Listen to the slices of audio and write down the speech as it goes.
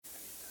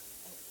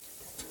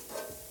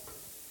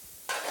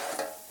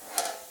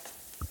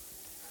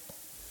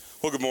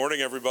Well, good morning,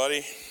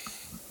 everybody.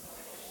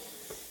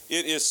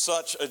 It is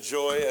such a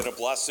joy and a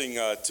blessing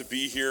to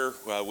be here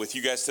with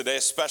you guys today,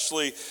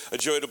 especially a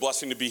joy and a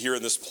blessing to be here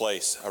in this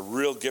place. A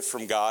real gift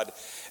from God,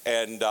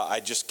 and I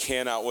just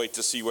cannot wait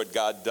to see what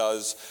God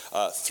does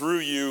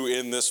through you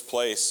in this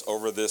place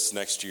over this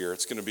next year.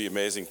 It's going to be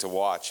amazing to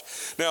watch.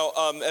 Now,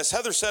 as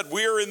Heather said,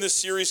 we are in this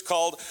series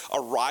called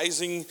A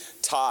Rising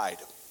Tide.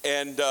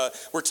 And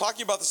we're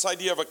talking about this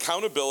idea of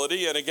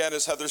accountability. And again,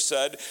 as Heather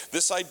said,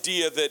 this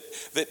idea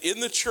that in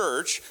the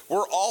church,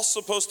 we're all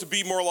supposed to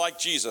be more like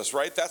Jesus,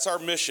 right? That's our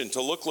mission,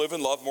 to look, live,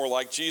 and love more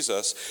like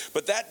Jesus.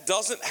 But that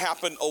doesn't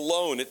happen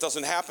alone. It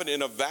doesn't happen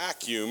in a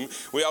vacuum.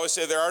 We always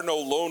say there are no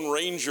Lone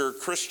Ranger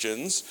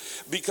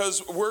Christians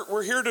because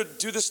we're here to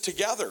do this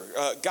together.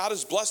 God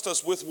has blessed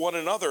us with one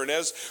another. And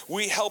as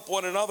we help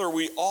one another,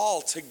 we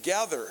all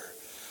together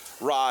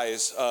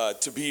rise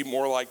to be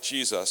more like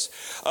Jesus.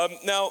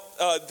 Now,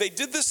 they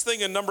did this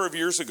thing a number of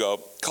years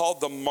ago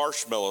called the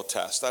marshmallow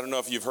test. I don't know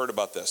if you've heard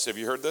about this. Have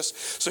you heard this?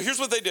 So here's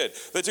what they did.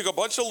 They took a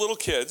bunch of little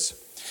kids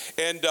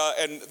and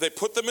they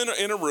put them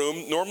in a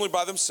room, normally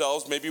by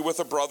themselves, maybe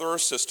with a brother or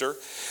sister,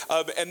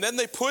 and then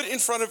they put in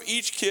front of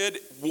each kid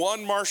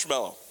one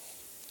marshmallow.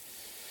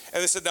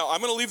 And they said, now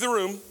I'm going to leave the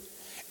room,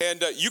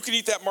 and you can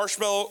eat that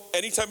marshmallow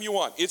anytime you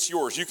want. It's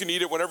yours. You can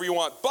eat it whenever you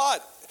want,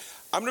 but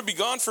I'm going to be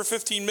gone for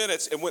 15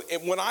 minutes, and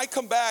when I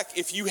come back,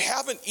 if you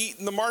haven't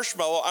eaten the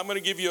marshmallow, I'm going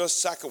to give you a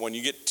second one.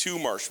 You get 2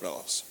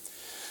 marshmallows.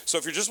 So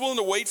if you're just willing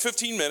to wait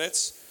 15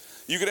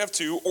 minutes, you can have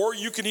 2, or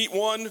you can eat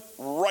one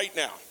right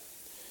now.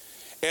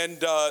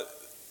 And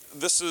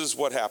this is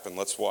what happened.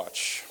 Let's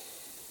watch.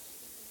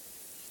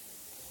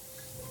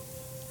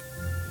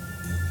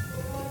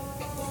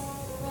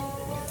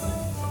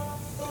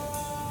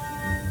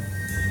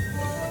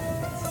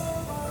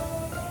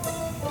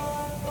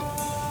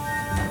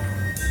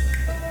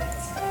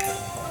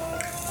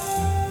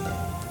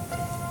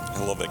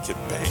 I love that kid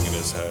banging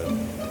his head.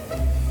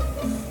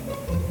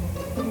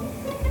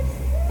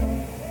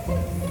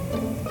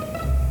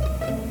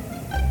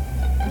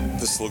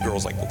 This little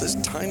girl's like, well, this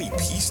tiny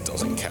piece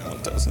doesn't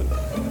count, does it?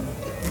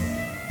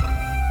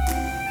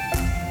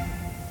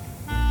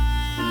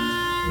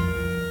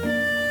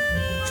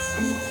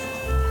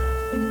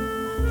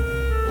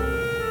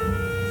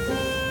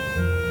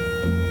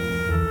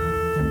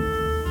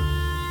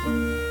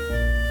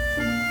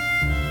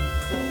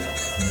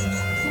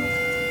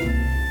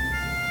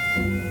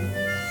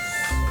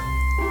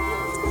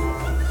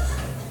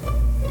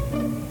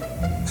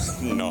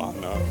 No, I'm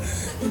not.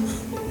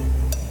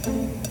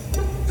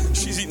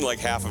 She's eaten like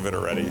half of it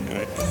already.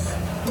 Right?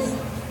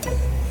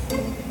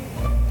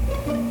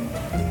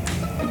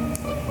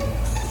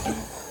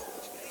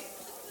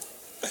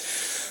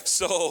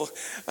 So,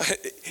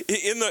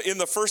 in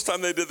the first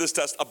time they did this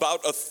test,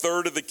 about a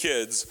third of the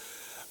kids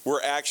were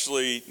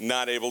actually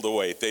not able to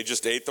wait. They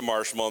just ate the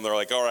marshmallow and they're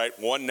like, all right,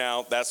 1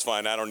 now, that's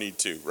fine, I don't need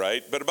 2,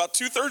 right? But about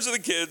 2/3 of the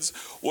kids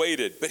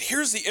waited. But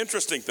here's the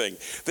interesting thing.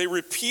 They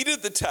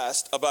repeated the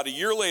test about a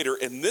year later,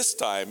 and this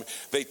time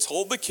they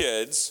told the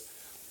kids,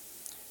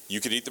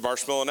 you can eat the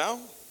marshmallow now,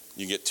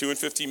 you get 2 in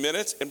 15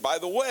 minutes, and by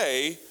the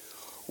way,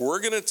 we're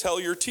gonna tell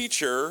your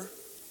teacher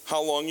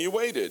how long you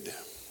waited.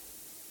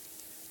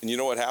 And you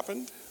know what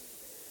happened?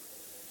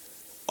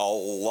 A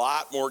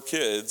lot more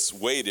kids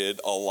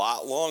waited a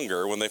lot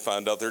longer when they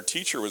found out their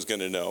teacher was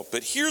going to know.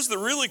 But here's the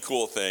really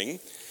cool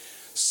thing.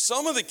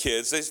 Some of the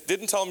kids, they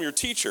didn't tell them your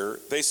teacher.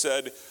 They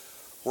said,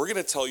 we're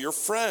going to tell your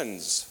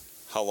friends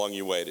how long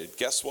you waited.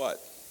 Guess what?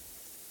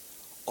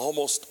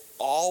 Almost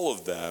all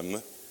of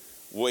them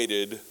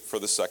waited for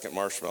the second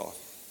marshmallow.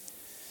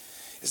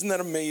 Isn't that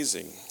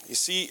amazing? You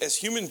see, as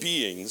human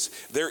beings,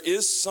 there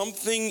is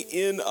something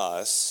in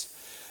us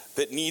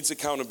that needs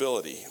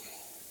accountability.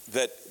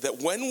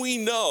 That when we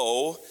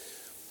know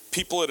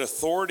people in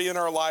authority in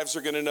our lives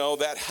are going to know,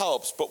 that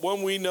helps. But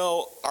when we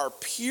know our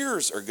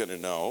peers are going to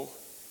know,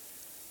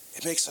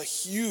 it makes a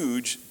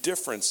huge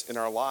difference in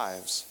our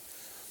lives.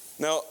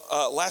 Now,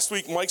 last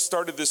week, Mike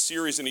started this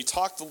series, and he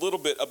talked a little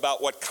bit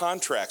about what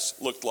contracts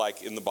looked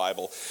like in the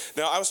Bible.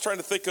 Now, I was trying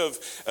to think of,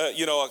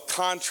 a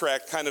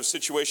contract kind of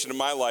situation in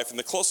my life, and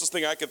the closest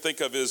thing I could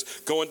think of is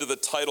going to the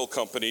title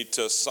company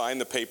to sign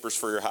the papers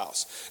for your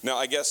house. Now,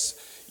 I guess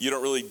you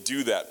don't really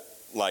do that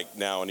like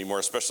now anymore,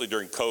 especially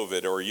during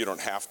COVID, or you don't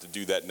have to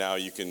do that now.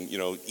 You can,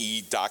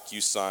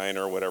 e-DocuSign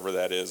or whatever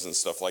that is and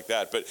stuff like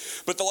that. But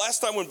the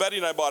last time when Betty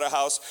and I bought a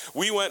house,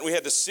 we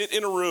had to sit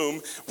in a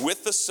room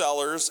with the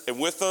sellers and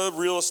with the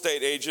real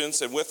estate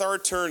agents and with our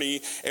attorney,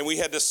 and we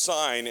had to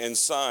sign and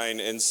sign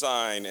and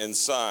sign and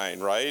sign,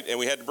 right? And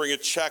we had to bring a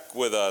check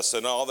with us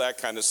and all that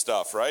kind of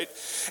stuff, right?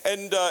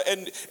 And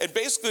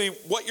basically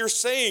what you're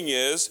saying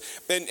is,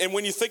 and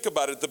when you think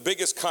about it, the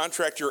biggest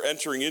contract you're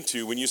entering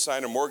into when you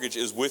sign a mortgage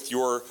is with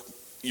your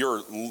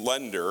your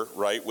lender,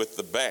 right, with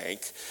the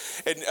bank.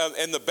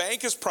 And the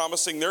bank is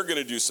promising they're going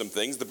to do some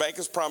things. The bank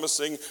is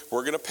promising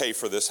we're going to pay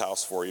for this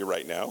house for you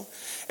right now.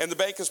 And the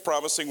bank is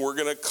promising we're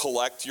going to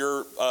collect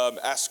your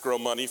escrow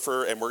money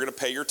and we're going to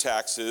pay your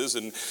taxes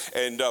and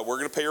we're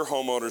going to pay your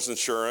homeowner's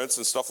insurance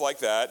and stuff like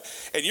that.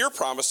 And you're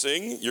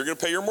promising you're going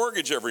to pay your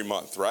mortgage every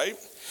month, right?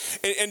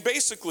 And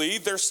basically,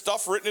 there's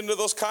stuff written into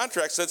those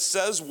contracts that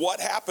says what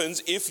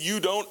happens if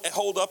you don't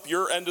hold up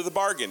your end of the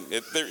bargain.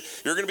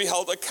 You're going to be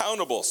held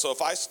accountable. So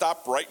if I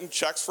stop writing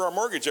checks for our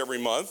mortgage every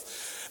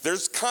month,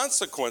 there's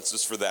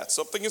consequences for that.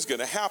 Something is going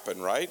to happen,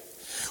 right?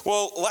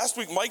 Well, last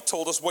week Mike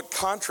told us what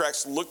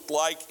contracts looked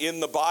like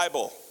in the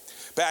Bible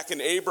back in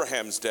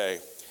Abraham's day.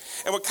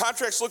 And what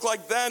contracts looked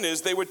like then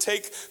is they would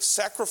take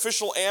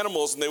sacrificial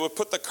animals and they would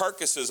put the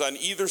carcasses on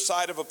either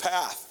side of a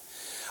path.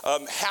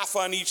 Half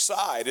on each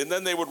side, and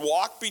then they would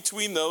walk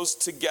between those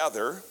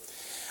together,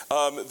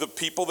 the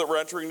people that were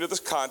entering into this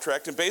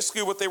contract, and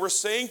basically what they were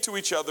saying to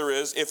each other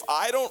is, if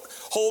I don't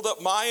hold up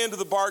my end of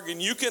the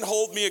bargain, you can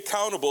hold me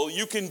accountable,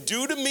 you can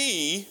do to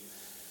me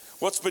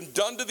what's been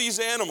done to these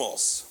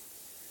animals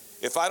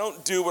if I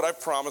don't do what I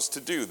promised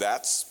to do.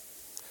 That's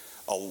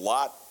a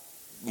lot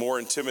more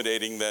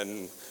intimidating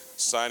than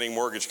signing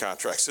mortgage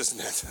contracts,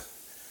 isn't it?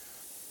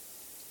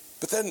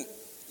 But then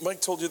Mike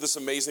told you this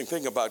amazing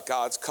thing about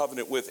God's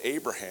covenant with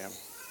Abraham.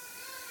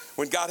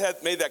 When God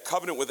had made that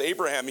covenant with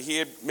Abraham, he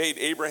had made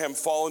Abraham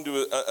fall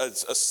into a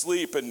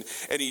sleep, and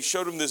he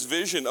showed him this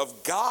vision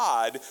of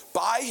God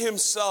by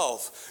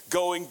himself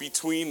going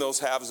between those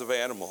halves of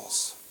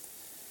animals.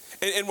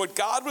 And what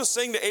God was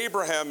saying to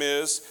Abraham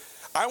is,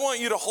 I want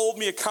you to hold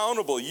me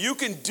accountable. You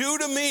can do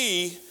to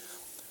me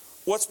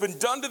what's been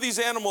done to these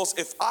animals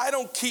if I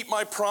don't keep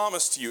my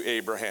promise to you,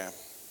 Abraham.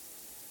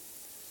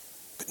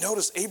 But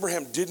notice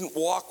Abraham didn't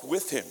walk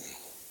with him.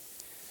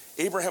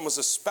 Abraham was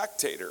a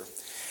spectator.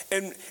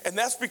 And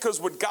that's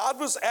because what God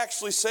was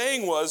actually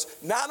saying was,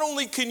 not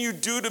only can you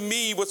do to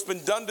me what's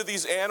been done to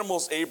these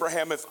animals,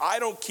 Abraham, if I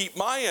don't keep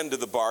my end of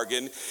the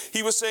bargain.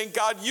 He was saying,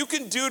 God, you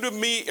can do to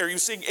me, or you're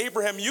saying,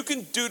 Abraham, you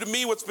can do to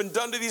me what's been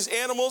done to these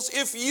animals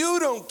if you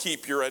don't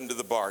keep your end of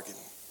the bargain.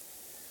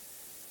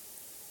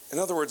 In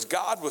other words,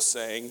 God was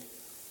saying,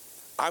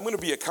 I'm going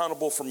to be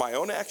accountable for my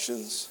own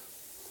actions.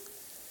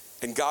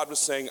 And God was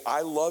saying,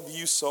 I love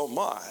you so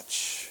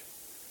much,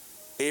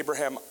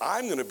 Abraham,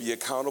 I'm going to be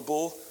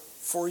accountable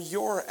for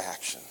your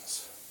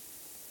actions.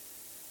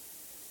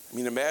 I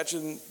mean,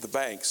 imagine the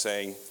bank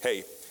saying,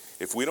 hey,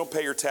 if we don't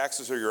pay your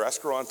taxes or your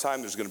escrow on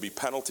time, there's going to be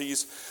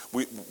penalties.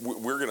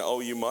 We're going to owe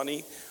you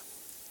money.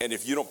 And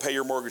if you don't pay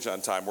your mortgage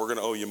on time, we're going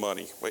to owe you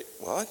money. Wait,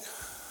 what?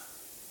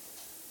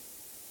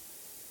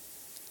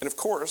 And of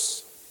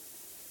course,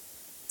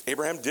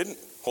 Abraham didn't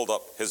hold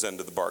up his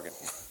end of the bargain.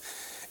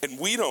 And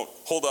we don't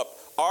hold up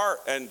our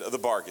end of the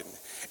bargain.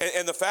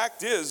 And the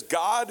fact is,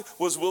 God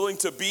was willing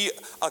to be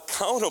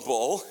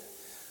accountable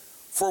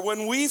for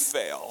when we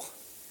fail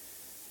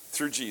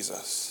through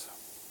Jesus.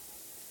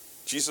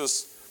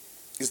 Jesus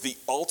is the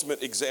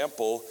ultimate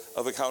example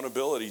of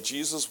accountability.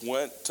 Jesus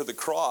went to the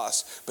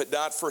cross, but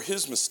not for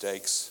his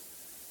mistakes,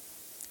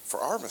 for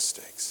our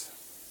mistakes,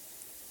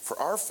 for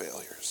our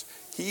failures.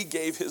 He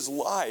gave his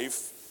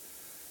life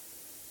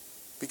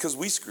because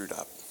we screwed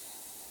up.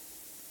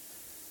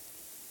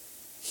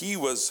 He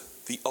was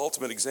the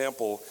ultimate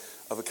example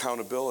of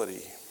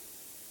accountability.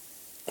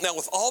 Now,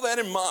 with all that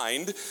in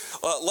mind,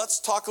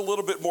 let's talk a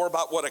little bit more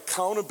about what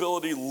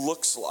accountability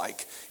looks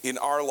like in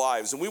our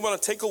lives. And we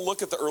want to take a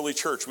look at the early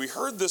church. We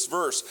heard this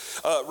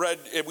verse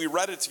we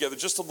read it together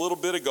just a little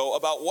bit ago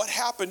about what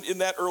happened in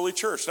that early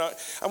church. Now,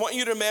 I want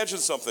you to imagine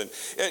something.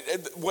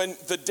 When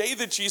the day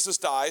that Jesus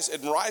dies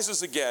and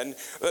rises again,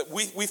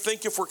 we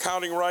think, if we're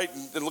counting right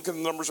and looking at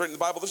the numbers right in the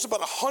Bible, there's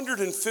about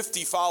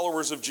 150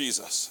 followers of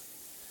Jesus,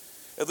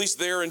 at least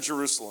there in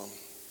Jerusalem.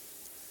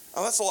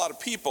 Now, that's a lot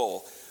of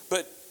people,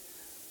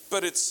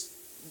 but it's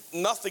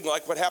nothing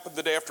like what happened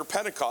the day after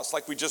Pentecost,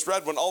 like we just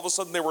read, when all of a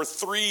sudden there were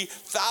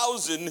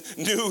 3,000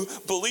 new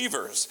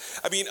believers.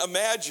 I mean,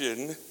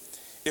 imagine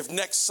if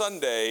next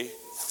Sunday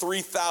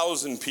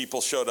 3,000 people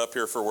showed up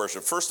here for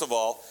worship. First of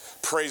all,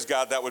 praise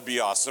God, that would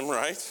be awesome,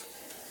 right?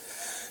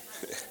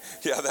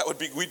 Yeah,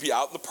 we'd be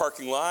out in the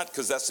parking lot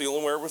because that's the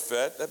only way we're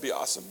fit. That'd be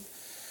awesome.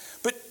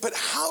 But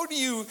how do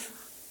you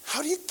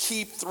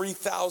keep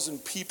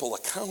 3,000 people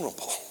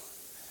accountable?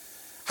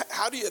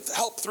 How do you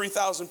help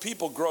 3,000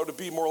 people grow to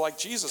be more like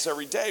Jesus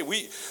every day?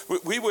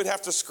 We would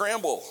have to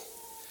scramble.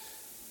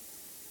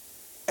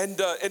 And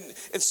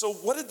so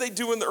what did they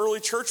do in the early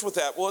church with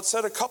that? Well, it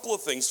said a couple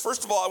of things.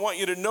 First of all, I want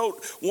you to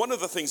note one of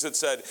the things it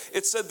said.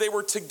 It said they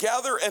were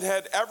together and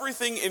had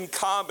everything in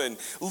common.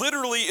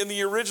 Literally, in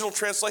the original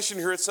translation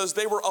here, it says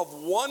they were of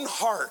one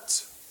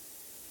heart.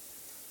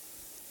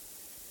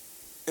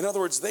 In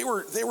other words, they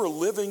were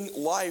living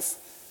life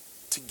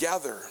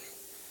together.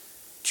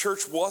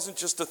 Church wasn't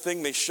just a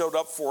thing they showed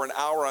up for an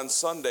hour on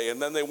Sunday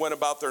and then they went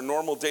about their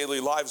normal daily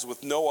lives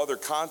with no other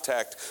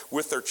contact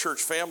with their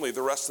church family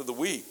the rest of the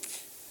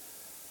week.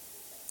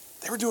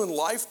 They were doing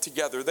life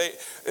together.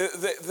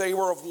 They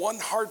were of one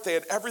heart. They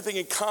had everything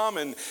in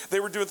common. They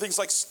were doing things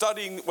like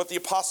studying what the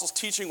apostles'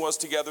 teaching was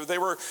together. They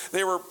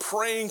were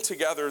praying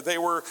together. They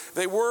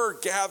were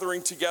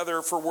gathering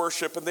together for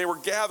worship, and they were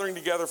gathering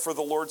together for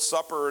the Lord's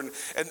Supper,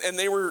 and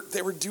they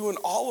were doing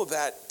all of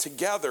that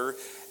together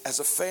as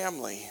a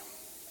family.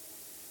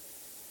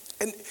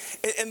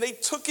 And they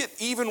took it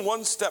even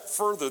one step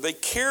further. They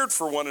cared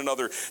for one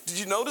another. Did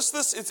you notice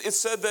this? It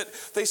said that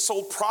they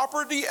sold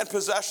property and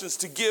possessions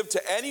to give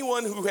to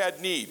anyone who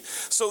had need.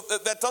 So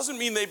that doesn't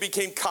mean they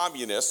became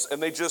communists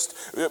and they just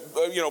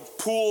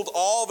pooled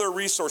all their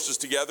resources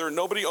together and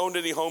nobody owned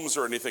any homes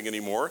or anything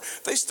anymore.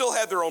 They still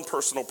had their own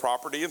personal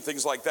property and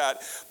things like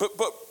that.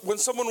 But when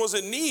someone was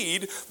in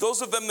need,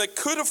 those of them that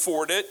could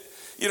afford it,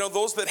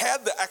 those that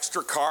had the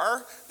extra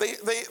car,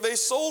 they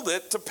sold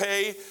it to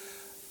pay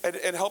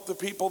and help the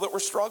people that were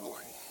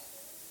struggling.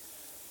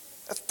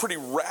 That's a pretty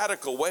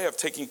radical way of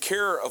taking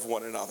care of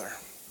one another.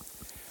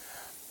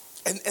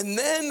 And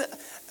then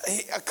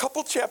a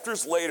couple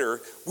chapters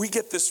later, we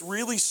get this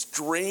really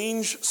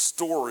strange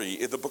story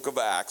in the book of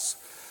Acts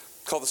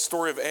called the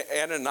story of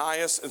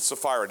Ananias and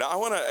Sapphira.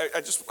 Now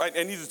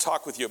I need to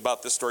talk with you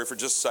about this story for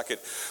just a second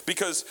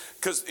because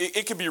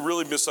it can be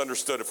really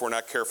misunderstood if we're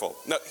not careful.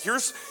 Now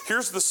here's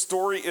the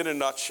story in a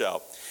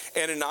nutshell.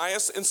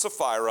 Ananias and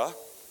Sapphira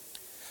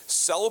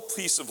sell a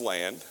piece of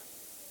land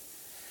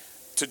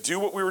to do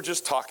what we were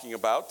just talking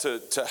about,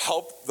 to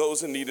help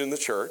those in need in the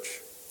church.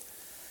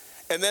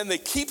 And then they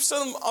keep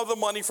some of the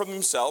money for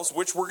themselves,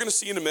 which we're going to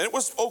see in a minute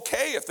was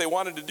okay if they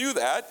wanted to do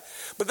that.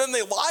 But then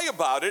they lie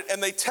about it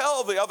and they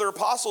tell the other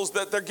apostles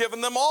that they're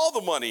giving them all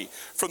the money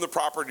from the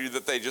property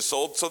that they just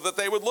sold so that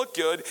they would look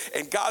good,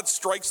 and God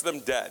strikes them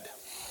dead.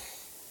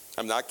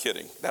 I'm not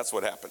kidding. That's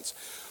what happens.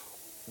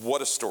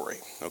 What a story,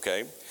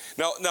 okay?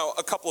 Now,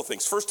 a couple of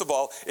things. First of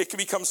all, it can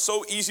become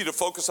so easy to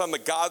focus on the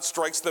God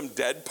strikes them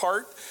dead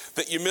part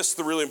that you miss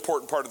the really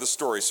important part of the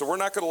story. So we're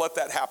not going to let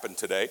that happen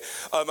today.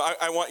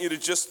 I want you to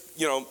just,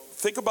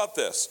 think about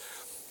this.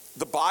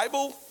 The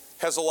Bible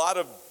has a lot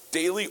of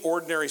daily,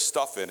 ordinary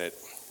stuff in it.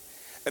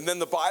 And then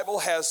the Bible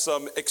has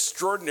some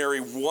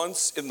extraordinary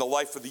once in the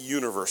life of the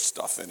universe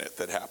stuff in it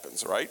that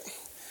happens, right?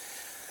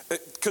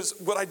 Because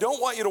what I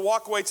don't want you to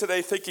walk away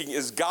today thinking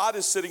is God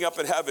is sitting up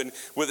in heaven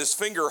with his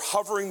finger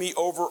hovering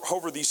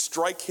over the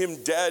strike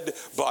him dead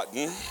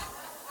button.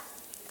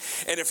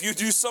 And if you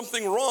do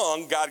something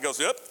wrong, God goes,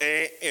 yep,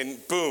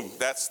 and boom,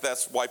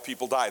 that's why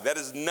people die. That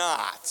is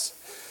not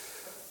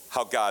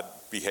how God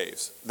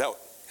behaves. Now,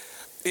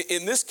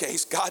 in this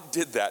case, God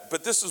did that,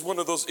 but this is one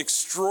of those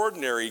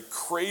extraordinary,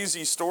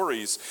 crazy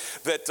stories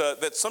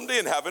that someday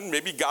in heaven,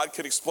 maybe God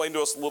can explain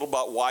to us a little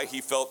about why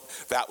he felt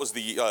that was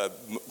the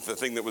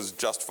thing that was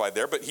justified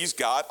there. But he's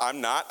God,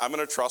 I'm not. I'm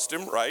going to trust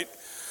him, right?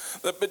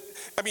 But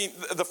I mean,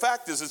 the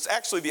fact is, it's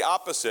actually the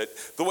opposite.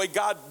 The way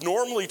God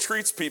normally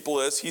treats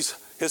people is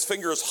his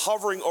finger is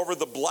hovering over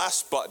the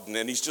bless button,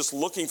 and he's just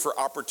looking for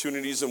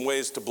opportunities and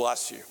ways to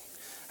bless you.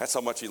 That's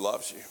how much he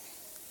loves you.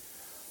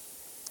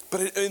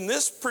 But in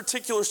this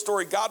particular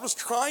story, God was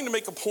trying to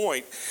make a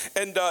point,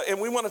 and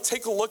we want to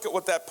take a look at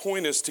what that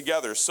point is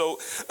together. So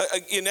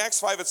in Acts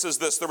 5, it says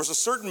this: there was a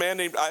certain man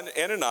named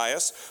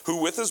Ananias who,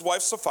 with his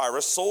wife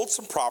Sapphira, sold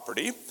some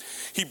property.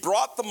 He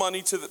brought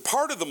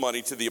part of the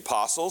money to the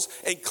apostles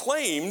and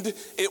claimed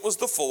it was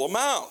the full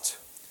amount.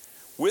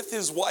 With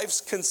his wife's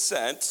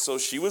consent, so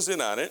she was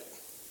in on it,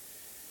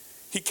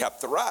 he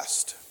kept the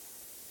rest.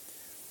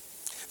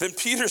 Then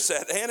Peter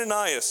said,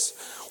 Ananias,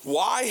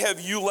 why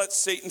have you let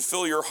Satan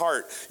fill your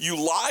heart? You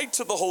lied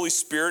to the Holy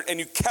Spirit and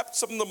you kept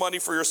some of the money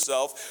for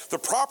yourself. The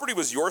property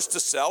was yours to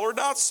sell or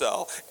not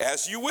sell,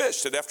 as you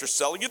wished. And after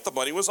selling it, the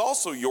money was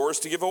also yours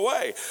to give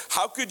away.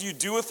 How could you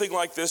do a thing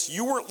like this?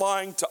 You weren't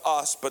lying to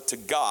us, but to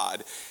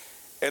God.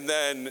 And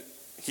then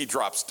he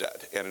drops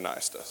dead.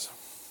 Ananias does.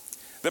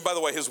 Then, by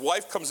the way, his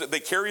wife comes in. They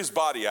carry his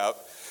body out.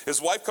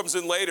 His wife comes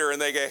in later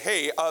and they go,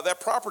 hey,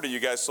 that property you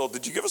guys sold,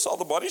 did you give us all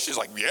the money? She's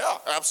like, yeah,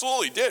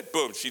 absolutely did.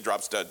 Boom, she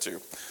drops dead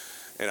too.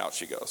 And out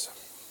she goes.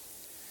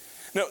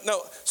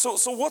 Now, so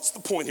what's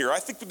the point here? I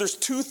think that there's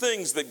two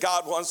things that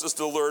God wants us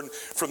to learn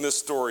from this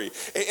story.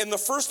 And the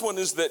first one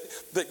is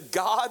that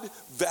God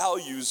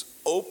values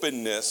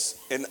openness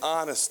and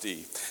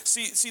honesty.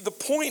 See, the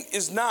point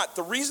is not,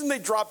 the reason they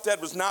dropped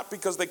dead was not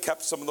because they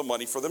kept some of the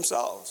money for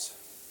themselves.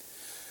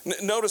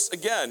 Notice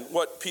again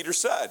what Peter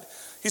said.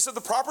 He said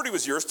the property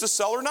was yours to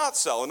sell or not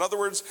sell. In other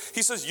words,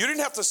 he says you didn't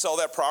have to sell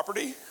that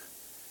property.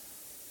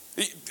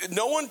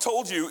 No one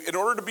told you in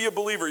order to be a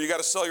believer you got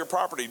to sell your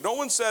property. No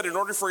one said in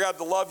order for God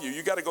to love you,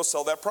 you got to go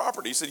sell that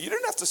property. He said you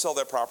didn't have to sell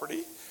that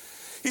property.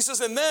 He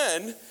says, and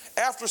then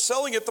after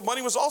selling it, the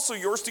money was also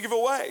yours to give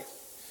away.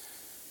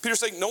 Peter's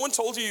saying no one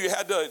told you you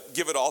had to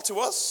give it all to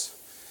us.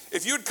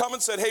 If you had come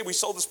and said, hey, we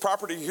sold this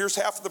property, here's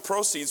half of the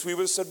proceeds, we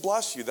would have said,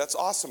 bless you, that's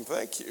awesome,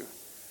 thank you.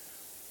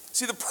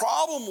 See, the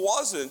problem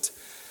wasn't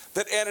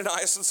that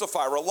Ananias and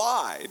Sapphira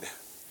lied.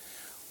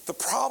 The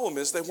problem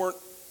is they weren't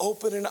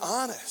open and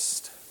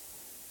honest.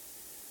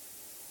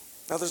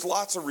 Now, there's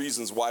lots of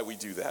reasons why we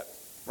do that.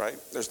 right?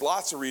 There's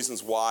lots of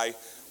reasons why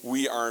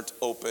we aren't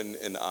open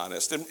and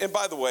honest. And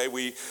by the way,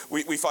 we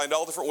find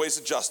all different ways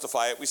to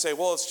justify it. We say,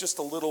 well, it's just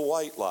a little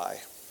white lie.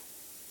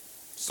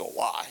 It's a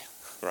lie,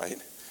 right?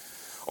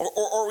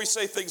 Or we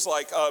say things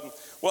like,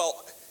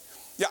 well,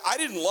 yeah, I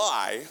didn't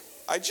lie.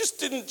 I just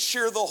didn't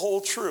share the whole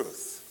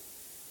truth.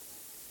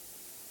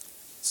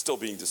 Still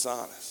being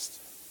dishonest.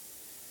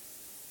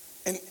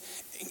 And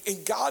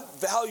God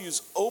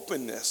values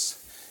openness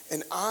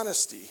and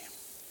honesty.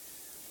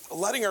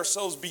 Letting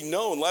ourselves be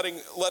known,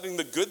 letting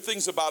the good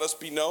things about us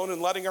be known,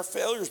 and letting our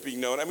failures be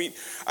known. I mean,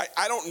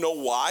 I don't know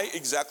why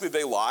exactly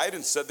they lied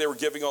and said they were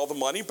giving all the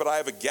money, but I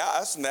have a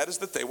guess, and that is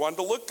that they wanted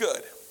to look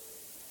good.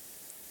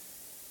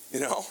 You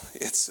know,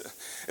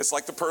 it's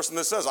like the person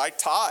that says, I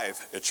tithe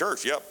at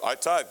church. Yep, I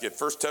tithe. Get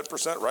first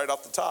 10% right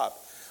off the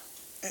top.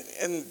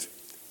 And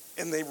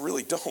they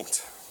really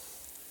don't.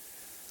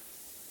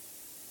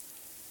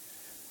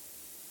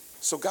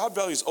 So God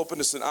values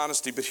openness and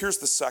honesty, but here's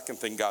the second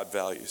thing God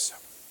values.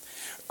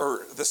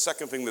 Or the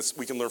second thing that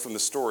we can learn from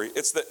this story.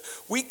 It's that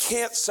we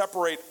can't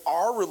separate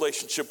our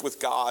relationship with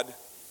God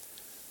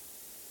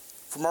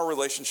from our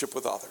relationship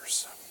with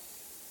others.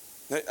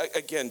 Now,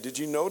 again, did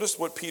you notice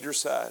what Peter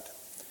said?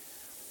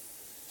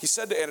 He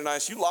said to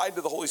Ananias, you lied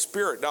to the Holy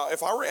Spirit. Now,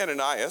 if I were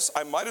Ananias,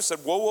 I might have said,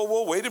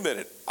 whoa, wait a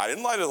minute. I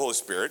didn't lie to the Holy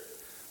Spirit.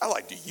 I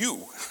lied to you.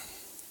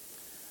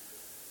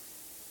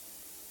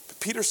 But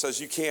Peter says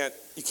you can't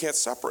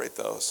separate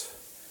those.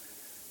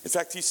 In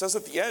fact, he says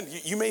at the end,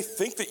 you may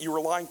think that you were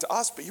lying to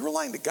us, but you were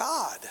lying to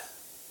God.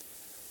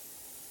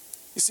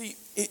 You see,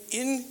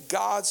 in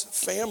God's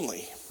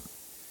family,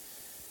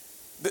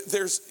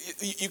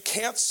 you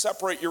can't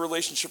separate your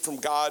relationship from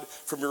God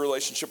from your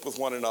relationship with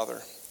one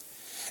another.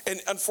 And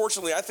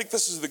unfortunately, I think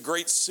this is the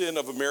great sin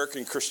of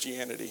American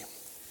Christianity.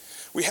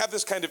 We have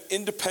this kind of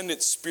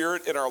independent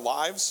spirit in our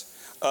lives.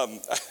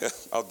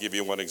 I'll give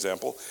you one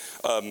example.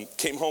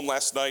 Came home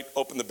last night,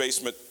 opened the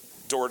basement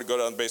door to go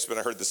down the basement.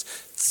 I heard this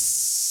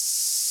tss.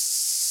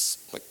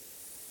 Like,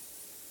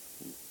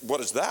 what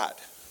is that?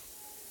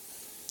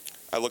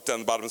 I looked down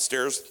the bottom of the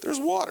stairs. There's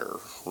water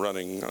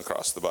running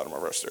across the bottom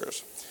of our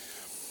stairs.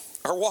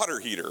 Our water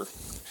heater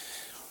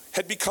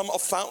had become a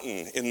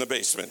fountain in the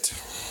basement.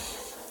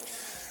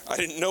 I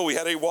didn't know we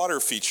had a water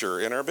feature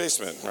in our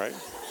basement, right?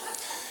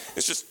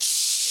 It's just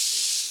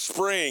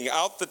spraying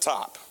out the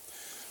top,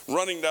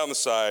 running down the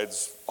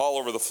sides, all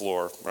over the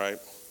floor, right?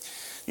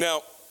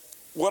 Now,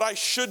 what I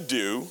should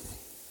do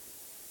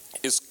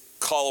is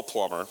call a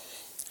plumber,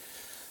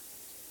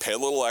 pay a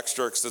little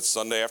extra because it's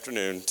Sunday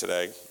afternoon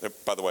today.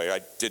 By the way, I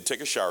did take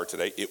a shower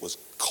today. It was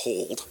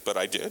cold, but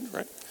I did,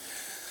 right?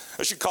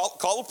 I should call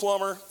a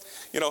plumber,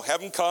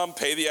 have him come,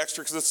 pay the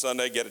extra because it's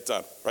Sunday, get it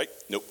done, right?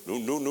 Nope,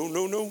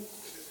 no.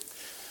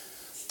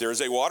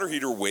 There's a water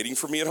heater waiting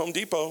for me at Home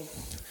Depot.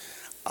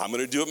 I'm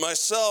going to do it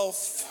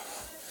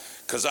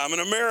myself because I'm an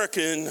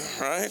American,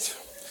 right?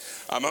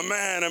 I'm a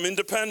man, I'm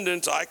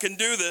independent, I can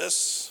do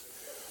this.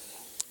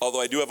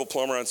 Although I do have a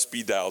plumber on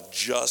speed dial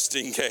just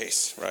in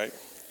case, right?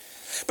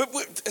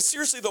 But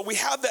seriously though, we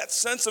have that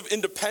sense of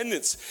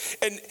independence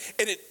and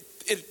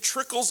it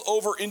trickles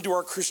over into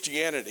our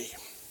Christianity.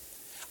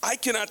 I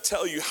cannot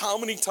tell you how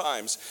many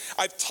times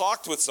I've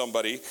talked with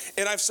somebody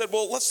and I've said,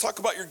 well, let's talk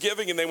about your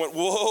giving. And they went,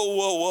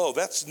 whoa.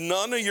 That's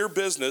none of your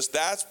business.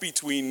 That's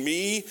between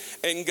me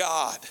and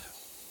God.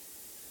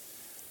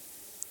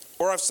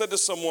 Or I've said to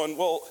someone,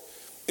 well,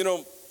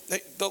 hey,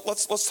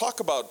 let's talk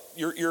about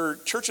your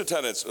church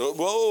attendance.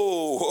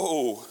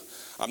 Whoa.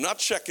 I'm not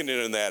checking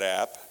in that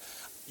app.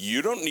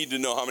 You don't need to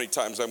know how many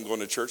times I'm going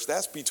to church.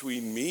 That's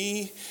between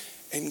me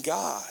and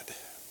God.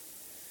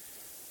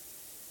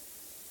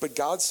 But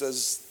God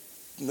says,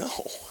 no.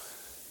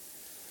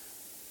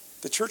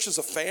 The church is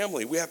a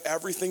family. We have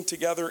everything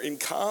together in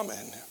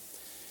common.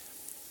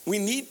 We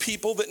need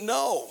people that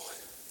know.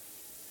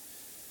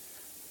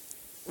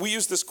 We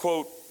use this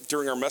quote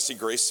during our Messy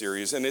Grace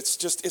series, and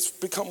it's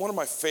become one of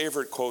my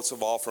favorite quotes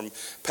of all from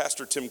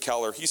Pastor Tim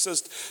Keller. He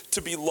says,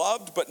 to be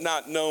loved but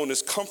not known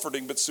is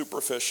comforting but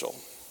superficial.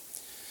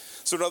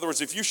 So in other words,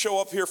 if you show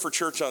up here for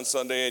church on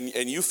Sunday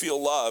and you feel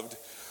loved,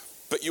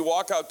 but you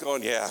walk out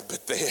going, yeah,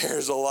 but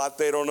there's a lot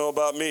they don't know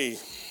about me.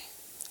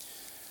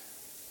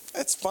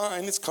 It's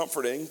fine, it's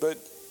comforting, but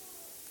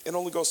it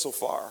only goes so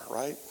far,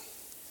 right?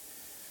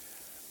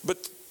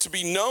 But to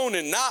be known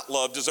and not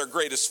loved is our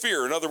greatest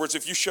fear. In other words,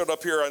 if you showed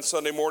up here on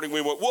Sunday morning, we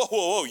went,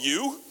 whoa,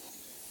 you?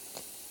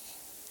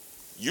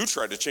 You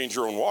tried to change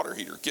your own water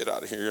heater. Get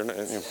out of here.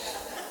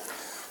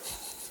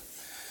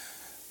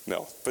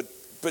 No,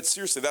 but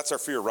seriously, that's our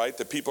fear, right?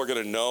 That people are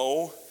going to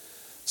know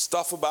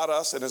stuff about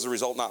us and as a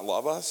result not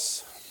love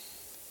us.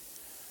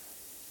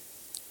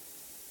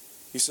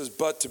 He says,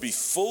 but to be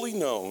fully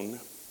known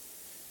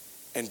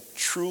and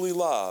truly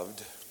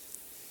loved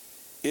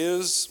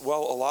is,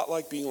 well, a lot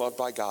like being loved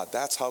by God.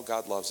 That's how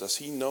God loves us.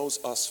 He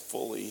knows us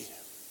fully.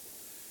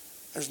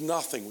 There's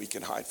nothing we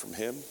can hide from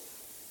him.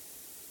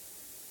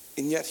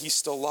 And yet he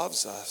still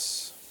loves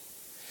us.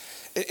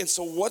 And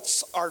so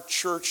what's our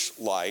church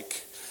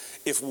like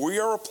if we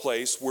are a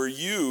place where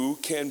you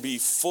can be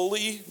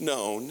fully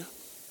known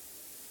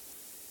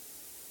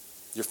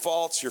your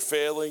faults, your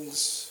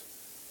failings,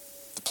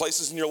 the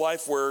places in your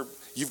life where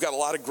you've got a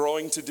lot of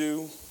growing to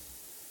do.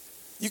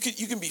 You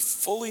can be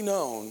fully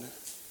known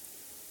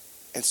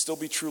and still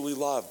be truly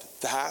loved.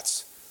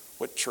 That's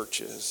what church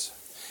is.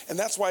 And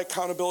that's why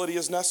accountability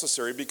is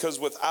necessary, because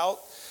without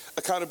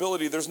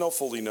accountability, there's no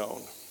fully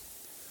known.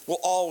 We'll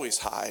always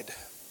hide.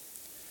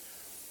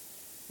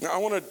 Now, I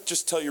want to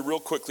just tell you real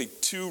quickly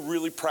 2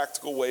 really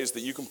practical ways that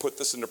you can put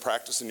this into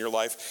practice in your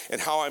life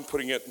and how I'm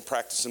putting it in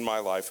practice in my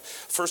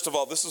life. First of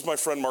all, this is my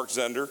friend Mark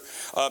Zender.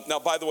 Now,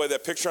 by the way,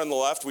 that picture on the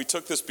left, we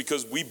took this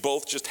because we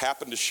both just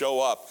happened to show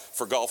up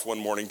for golf one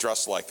morning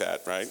dressed like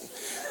that, right?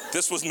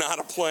 This was not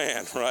a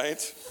plan,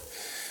 right?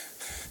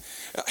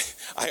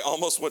 I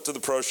almost went to the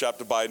pro shop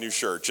to buy a new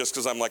shirt just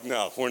because I'm like,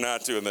 no, we're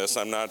not doing this.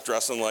 I'm not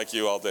dressing like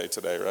you all day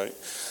today, right?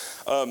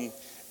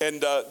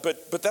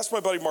 But that's my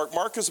buddy Mark.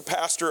 Mark is a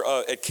pastor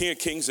at King of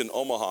Kings in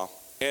Omaha.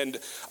 And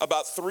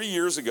about 3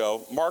 years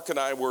ago, Mark and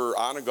I were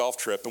on a golf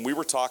trip, and we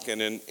were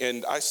talking,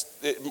 and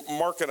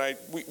Mark and I,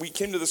 we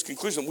came to this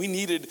conclusion. We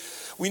needed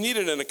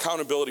an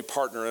accountability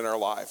partner in our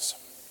lives.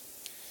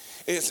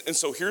 And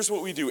so here's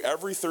what we do.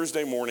 Every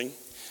Thursday morning,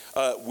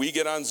 we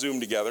get on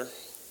Zoom together.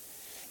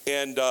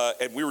 And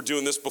we were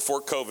doing this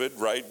before COVID,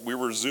 right? We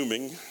were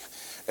Zooming.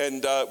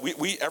 And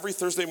we every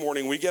Thursday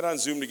morning, we get on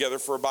Zoom together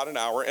for about an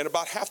hour. And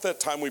about half that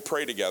time, we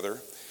pray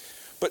together.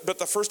 But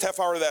the first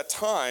half hour of that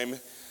time,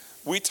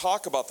 we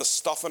talk about the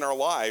stuff in our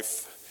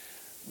life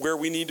where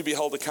we need to be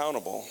held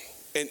accountable.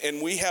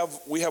 And we have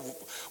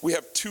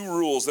 2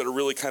 rules that are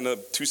really kind of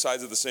 2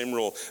 sides of the same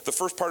rule. The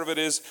first part of it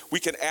is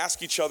we can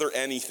ask each other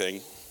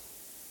anything.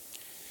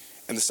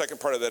 And the second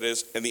part of that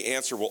is, and the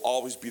answer will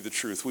always be the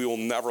truth. We will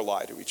never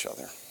lie to each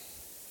other.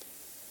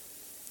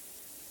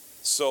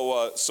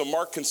 So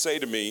Mark can say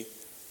to me,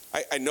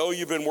 I know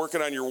you've been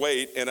working on your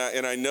weight, and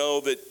I know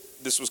that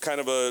this was kind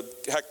of a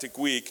hectic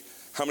week.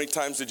 How many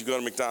times did you go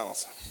to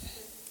McDonald's?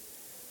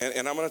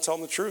 And I'm going to tell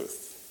him the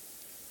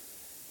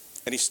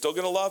truth. And he's still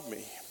going to love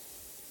me.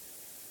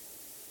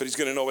 But he's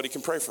going to know what he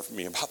can pray for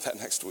me about that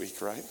next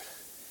week, right?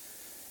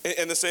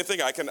 And the same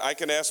thing, I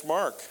can ask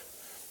Mark,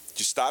 did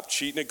you stop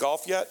cheating at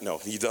golf yet? No,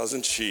 he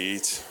doesn't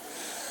cheat.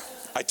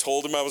 I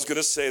told him I was going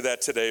to say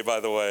that today, by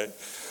the way.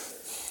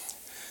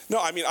 No,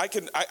 I mean,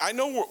 I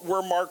know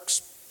where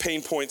Mark's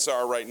pain points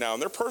are right now,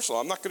 and they're personal.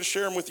 I'm not going to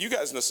share them with you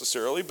guys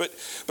necessarily, but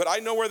I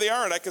know where they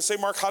are, and I can say,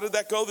 Mark, how did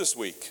that go this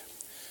week?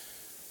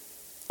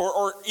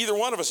 Or either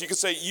one of us, you could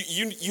say,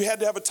 you had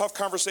to have a tough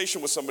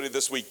conversation with somebody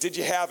this week. Did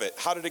you have it?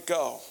 How did it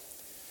go?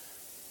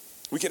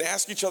 We can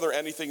ask each other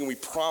anything, and we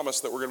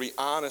promise that we're going to be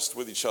honest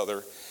with each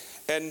other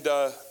and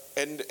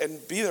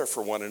be there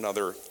for one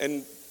another.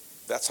 And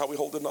that's how we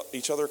hold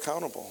each other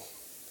accountable.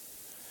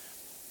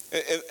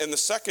 And the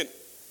second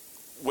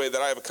way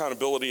that I have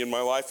accountability in my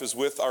life is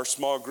with our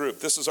small group.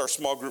 This is our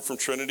small group from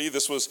Trinity.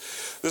 This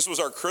was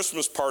our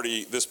Christmas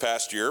party this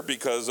past year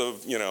because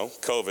of,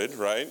 COVID,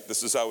 right?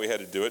 This is how we had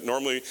to do it.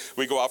 Normally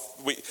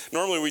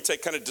we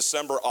take kind of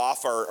December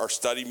off our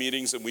study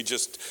meetings, and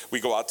we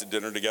go out to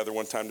dinner together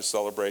one time to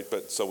celebrate,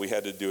 so we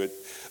had to do it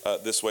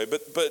this way.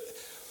 But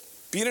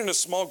being in a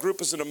small group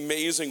is an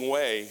amazing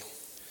way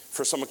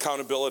for some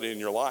accountability in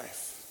your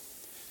life.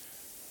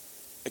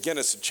 Again,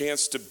 it's a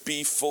chance to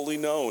be fully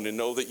known and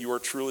know that you are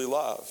truly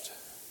loved.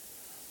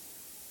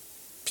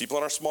 People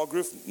in our small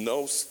group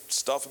know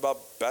stuff about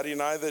Betty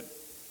and I that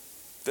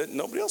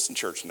nobody else in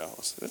church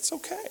knows. And it's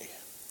okay.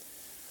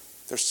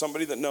 There's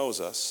somebody that knows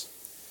us,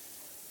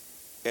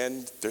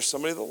 and there's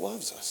somebody that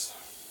loves us.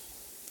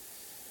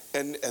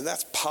 And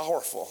that's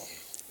powerful.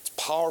 It's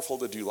powerful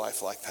to do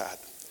life like that.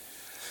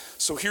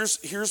 So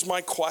here's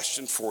my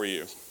question for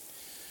you.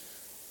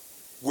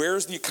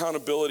 Where's the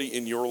accountability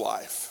in your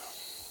life?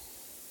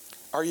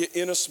 Are you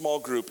in a small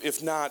group?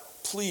 If not,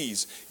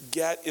 please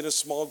get in a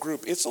small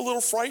group. It's a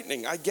little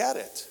frightening, I get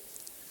it.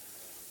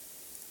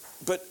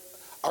 But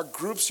our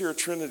groups here at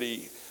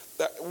Trinity,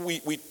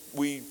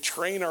 we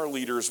train our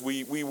leaders,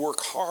 we work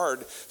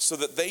hard so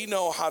that they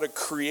know how to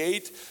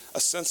create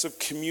a sense of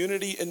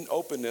community and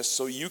openness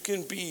so you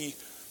can be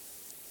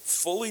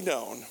fully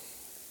known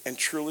and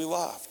truly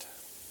loved.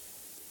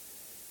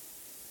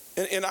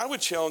 And I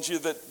would challenge you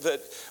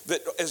that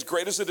as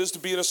great as it is to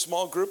be in a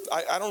small group,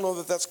 I don't know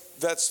that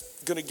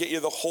that's going to get you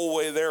the whole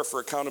way there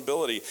for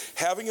accountability.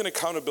 Having an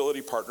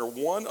accountability partner,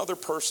 one other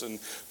person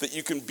that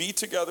you can be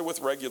together with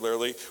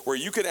regularly, where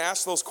you can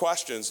ask those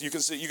questions, you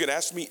can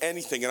ask me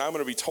anything, and I'm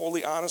going to be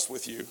totally honest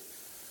with you.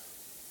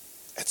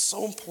 It's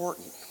so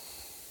important.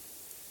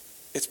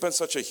 It's been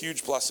such a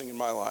huge blessing in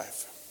my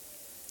life.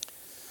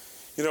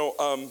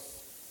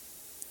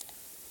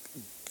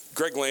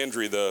 Greg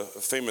Landry, the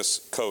famous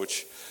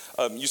coach,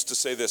 used to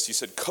say this. He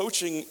said,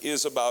 coaching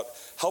is about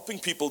helping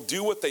people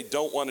do what they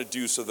don't want to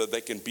do so that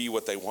they can be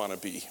what they want to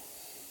be.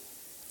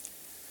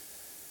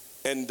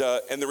 And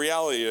the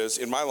reality is,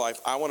 in my life,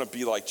 I want to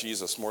be like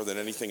Jesus more than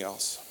anything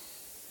else.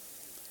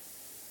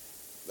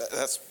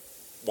 That's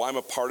why I'm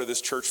a part of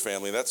this church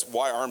family. That's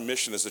why our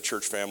mission as a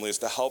church family is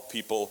to help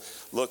people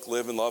look,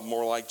 live, and love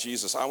more like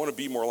Jesus. I want to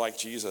be more like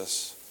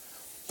Jesus.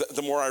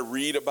 The more I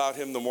read about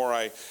him, the more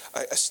I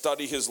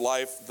study his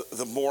life,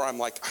 the more I'm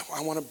like,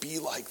 I want to be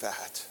like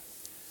that.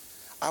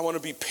 I want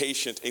to be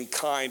patient and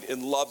kind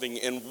and loving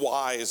and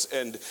wise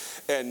and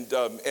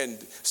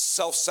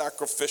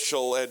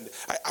self-sacrificial, and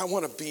I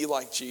want to be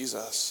like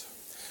Jesus.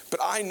 But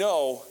I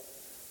know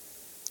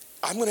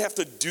I'm going to have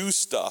to do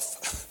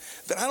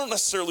stuff that I don't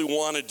necessarily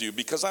want to do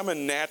because I'm a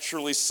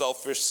naturally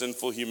selfish,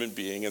 sinful human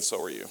being, and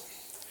so are you.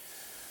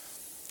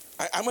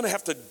 I'm going to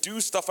have to do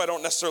stuff I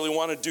don't necessarily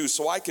want to do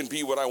so I can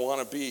be what I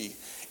want to be.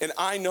 And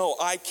I know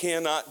I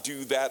cannot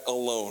do that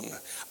alone.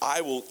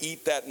 I will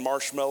eat that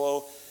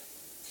marshmallow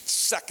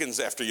seconds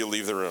after you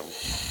leave the room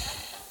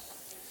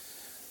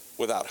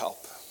without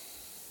help.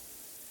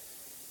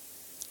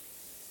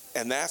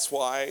 And that's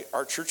why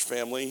our church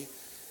family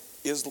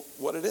is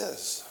what it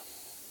is.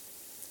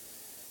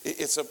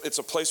 It's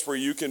a place where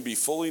you can be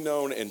fully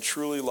known and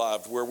truly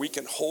loved, where we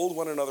can hold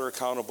one another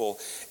accountable.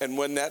 And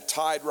when that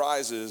tide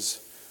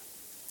rises,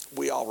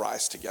 we all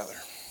rise together.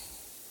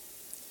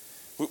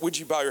 Would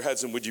you bow your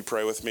heads and would you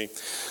pray with me?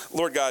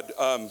 Lord God,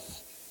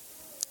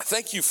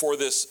 thank you for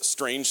this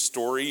strange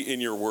story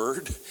in your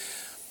word,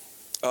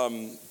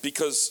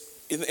 because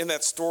in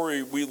that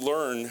story we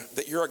learn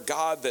that you're a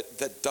God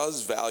that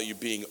does value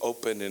being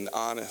open and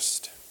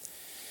honest.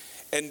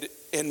 And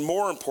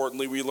more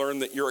importantly, we learn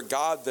that you're a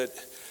God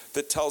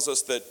that tells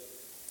us that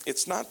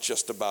it's not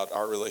just about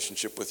our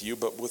relationship with you,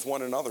 but with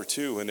one another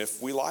too. And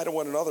if we lie to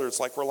one another, it's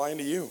like we're lying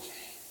to you.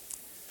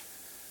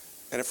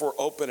 And if we're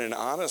open and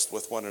honest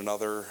with one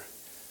another,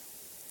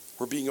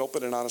 we're being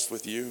open and honest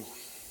with you.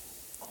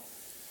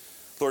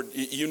 Lord,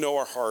 you know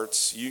our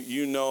hearts.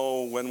 You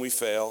know when we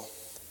fail.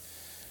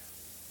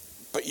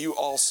 But you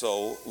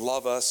also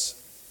love us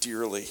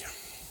dearly.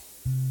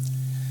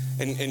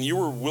 And you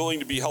were willing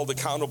to be held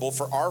accountable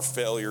for our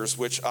failures,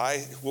 which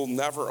I will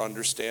never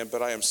understand,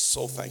 but I am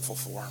so thankful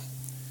for.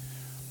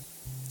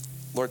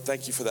 Lord,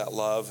 thank you for that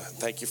love.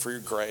 Thank you for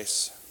your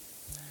grace.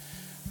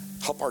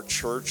 Help our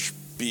church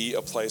be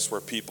a place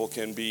where people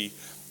can be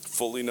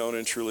fully known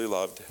and truly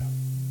loved.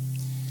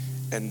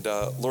 And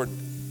Lord,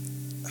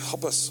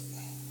 help us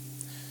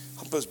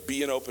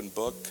be an open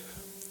book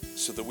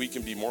so that we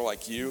can be more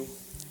like you,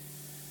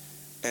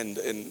 and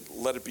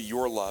let it be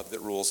your love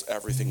that rules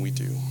everything we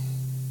do.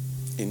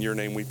 In your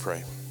name we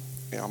pray.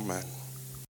 Amen.